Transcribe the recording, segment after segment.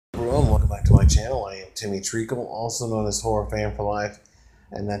and welcome back to my channel. I am Timmy Treacle, also known as Horror Fan for Life,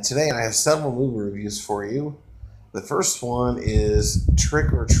 and today I have several movie reviews for you. The first one is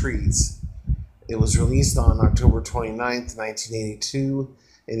Trick or Treats. It was released on October 29th, 1982.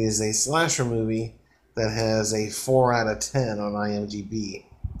 It is a slasher movie that has a 4 out of 10 on IMDb.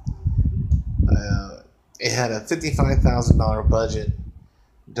 It had a $55,000 budget.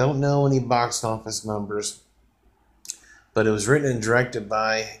 Don't know any box office numbers, but it was written and directed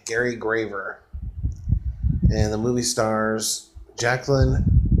by Gary Graver. And the movie stars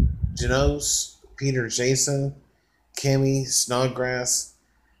Jacqueline Janos, Peter Jason, Cami Snodgrass,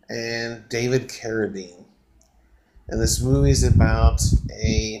 and David Carradine. And this movie is about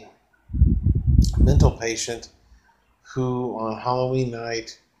a mental patient who on Halloween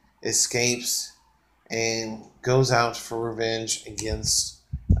night escapes and goes out for revenge against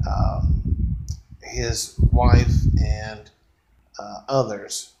his wife and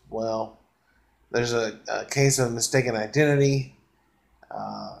others. Well, there's a case of mistaken identity,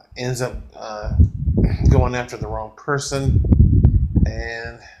 ends up going after the wrong person,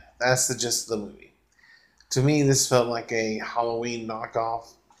 and that's the gist of the movie. To me, this felt like a Halloween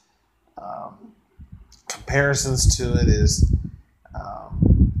knockoff. Comparisons to it is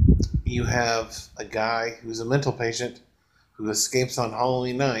you have a guy who's a mental patient who escapes on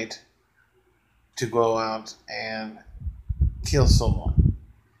Halloween night to go out and kill someone.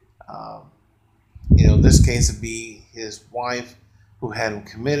 In this case, it'd be his wife who had him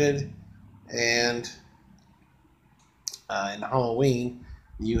committed, and in Halloween,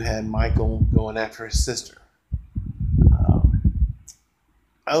 you had Michael going after his sister.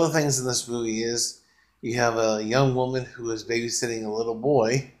 Other things in this movie is you have a young woman who is babysitting a little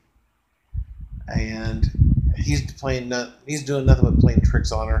boy, and he's doing nothing but playing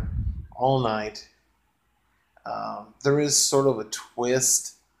tricks on her all night. There is sort of a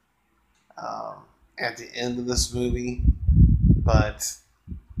twist at the end of this movie, but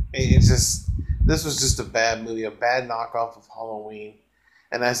this was just a bad movie, a bad knockoff of Halloween.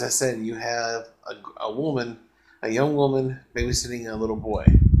 And as I said, you have a young woman babysitting a little boy.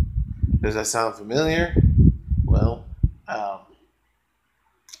 Does that sound familiar? Well,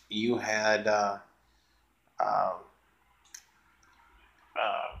 you had I'm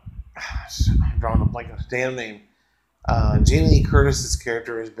drawing a blank on his damn name. Jamie Lee Curtis's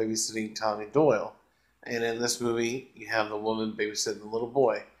character is babysitting Tommy Doyle, and in this movie, you have the woman babysitting the little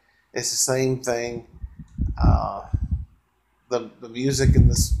boy. It's the same thing. The music in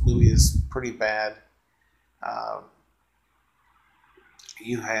this movie is pretty bad.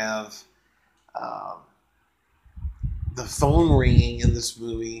 You have the phone ringing in this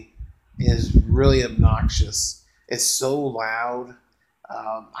movie is really obnoxious. It's so loud.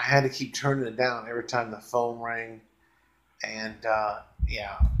 I had to keep turning it down every time the phone rang. And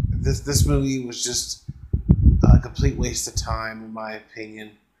this movie was just a complete waste of time, in my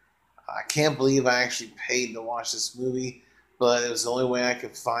opinion. I can't believe I actually paid to watch this movie, but it was the only way I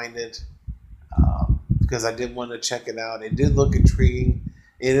could find it because I did want to check it out. It did look intriguing.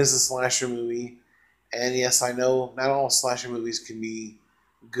 It is a slasher movie, and yes, I know not all slasher movies can be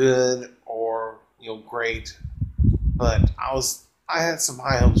good or great, but I had some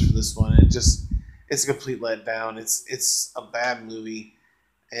high hopes for this one. It's a complete letdown. It's a bad movie,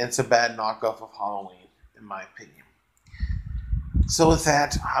 and it's a bad knockoff of Halloween, in my opinion. So with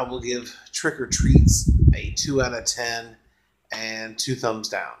that, I will give Trick or Treats a 2 out of 10 and 2 thumbs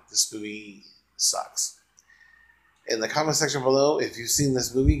down. This movie sucks. In the comment section below, if you've seen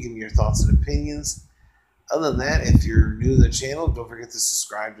this movie, give me your thoughts and opinions. Other than that, if you're new to the channel, don't forget to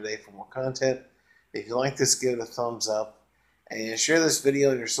subscribe today for more content. If you like this, give it a thumbs up. And share this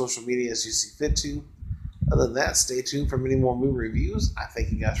video on your social media as you see fit to. Other than that, stay tuned for many more movie reviews. I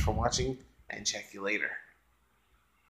thank you guys for watching, and check you later.